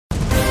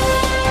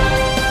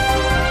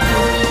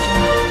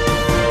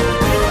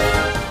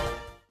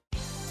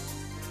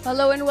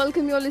Hello and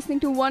welcome. You're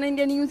listening to One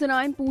India News and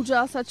I'm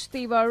Pooja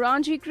Sachdeva.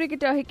 Ranji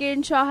cricketer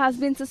Hiken Shah has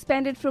been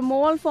suspended from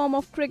all form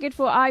of cricket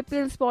for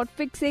IPL spot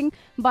fixing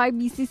by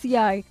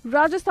BCCI.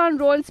 Rajasthan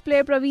Royals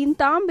player Pravin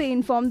Tambe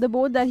informed the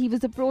board that he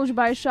was approached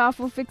by Shah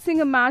for fixing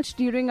a match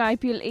during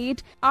IPL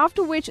 8,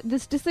 after which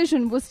this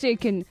decision was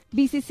taken.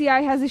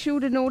 BCCI has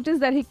issued a notice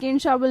that Hiken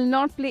Shah will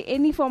not play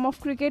any form of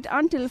cricket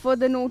until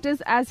further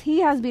notice, as he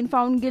has been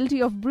found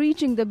guilty of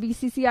breaching the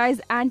BCCI's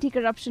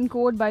anti-corruption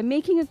code by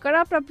making a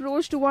corrupt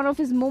approach to one of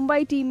his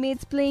Mumbai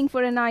teammates playing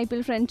for an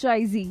IPL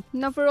franchisee.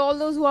 Now, for all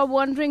those who are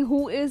wondering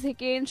who is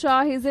Hiken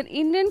Shah, he is an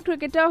Indian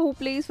cricketer who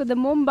plays for the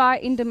Mumbai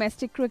in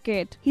domestic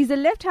cricket. He's a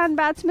left-hand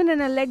batsman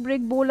and a leg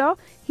break bowler.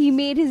 He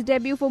made his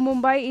debut for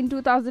Mumbai in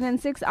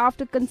 2006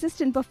 after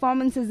consistent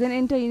performances in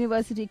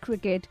inter-university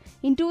cricket.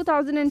 In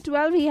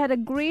 2012, he had a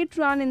great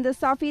run in the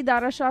Safi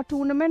Darasha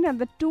tournament and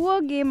the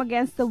tour game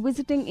against the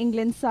visiting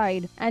England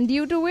side, and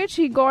due to which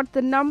he got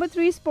the number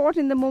 3 spot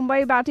in the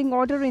Mumbai batting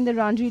order in the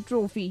Ranji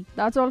trophy.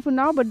 That's all for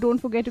now, but don't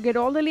forget to get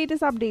all the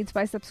latest updates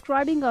by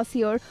subscribing us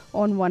here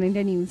on One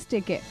India News.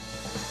 Take care.